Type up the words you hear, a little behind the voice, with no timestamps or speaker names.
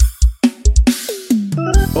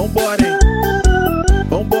Vambora, hein?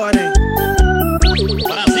 Vambora, hein?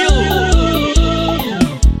 Brasil!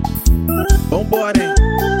 Vambora, hein?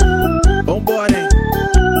 Vambora, hein?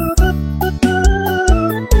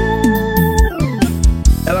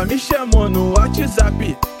 Ela me chamou no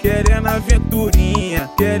WhatsApp, querendo aventurinha,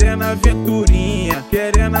 querendo aventurinha,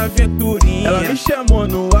 querendo aventurinha. Ela me chamou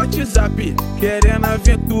no WhatsApp, querendo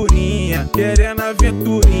aventurinha, querendo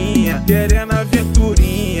aventurinha, querendo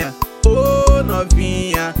aventurinha. Ô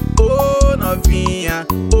novinha, ô novinha,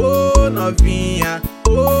 ô novinha,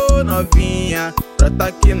 ô novinha. Brota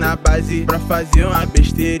aqui na base pra fazer uma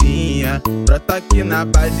besteirinha. Brota aqui na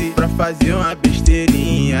base pra fazer uma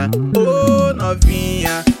besteirinha. Ô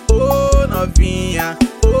novinha, ô novinha,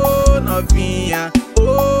 ô novinha,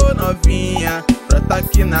 ô novinha. Brota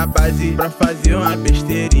aqui na base pra fazer uma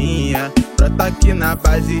besteirinha. Brota aqui na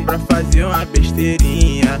base pra fazer uma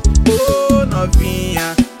besteirinha. Ô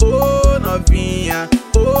novinha, ô novinha,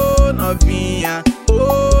 ô novinha,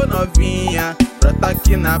 ô novinha. Brota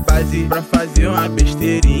aqui na base pra fazer uma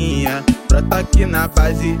besteirinha. Brota aqui na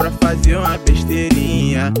base pra fazer uma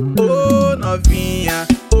besteirinha. Ô novinha,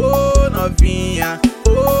 ô novinha,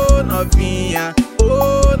 ô novinha,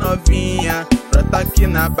 ô novinha. Brota aqui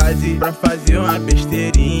na base pra fazer uma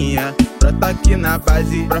besteirinha. Brota aqui na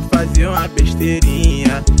base pra fazer uma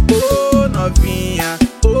besteirinha. Ô novinha,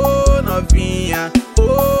 ô novinha,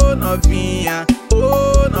 ô novinha,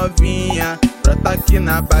 ô novinha. Brota aqui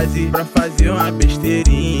na base pra fazer uma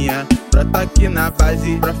besteirinha. Brota aqui na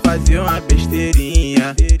base pra fazer uma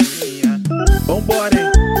besteirinha. Vambora,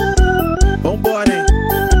 hein? Vambora, hein?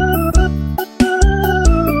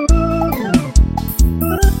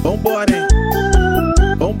 Vambora, hein?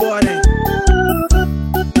 Vambora, hein?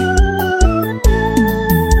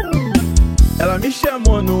 Ela me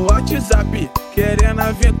chamou no WhatsApp, querendo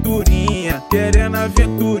aventurinha, querendo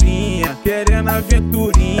aventurinha, querendo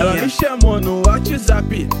aventurinha. Ela me chamou no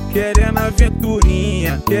WhatsApp, querendo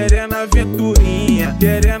aventurinha, querendo aventurinha,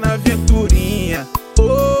 querendo aventurinha.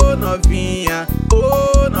 Ô novinha,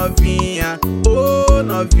 ô novinha, ô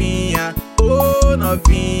novinha, ô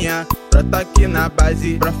novinha. Brota aqui na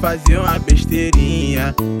base pra fazer uma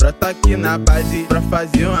besteirinha. Brota aqui na base pra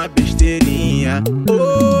fazer uma besteirinha.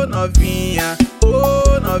 Ô novinha,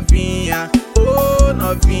 ô novinha, ô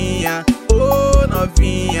novinha, ô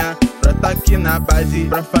novinha. Brota aqui na base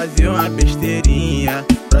pra fazer uma besteirinha.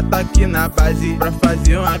 Brota aqui na base pra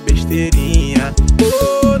fazer uma besteirinha.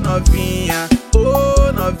 Ô novinha,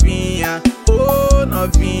 ô novinha, ô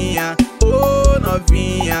novinha, ô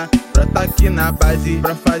novinha. Brota aqui na base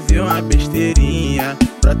pra fazer uma besteirinha.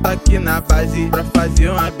 Brota aqui na base pra fazer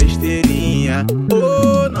uma besteirinha.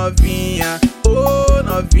 Ô novinha, ô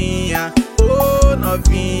novinha, ô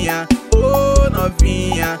novinha, ô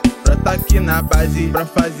novinha. Brota aqui na base pra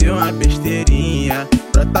fazer uma besteirinha.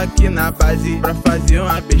 Brota aqui na base pra fazer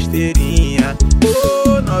uma besteirinha.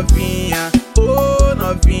 Ô novinha, ô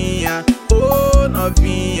novinha, ô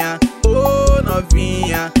novinha, ô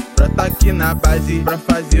novinha. Brota aqui na base pra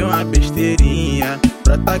fazer uma besteirinha.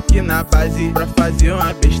 Brota aqui na base pra fazer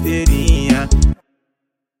uma besteirinha.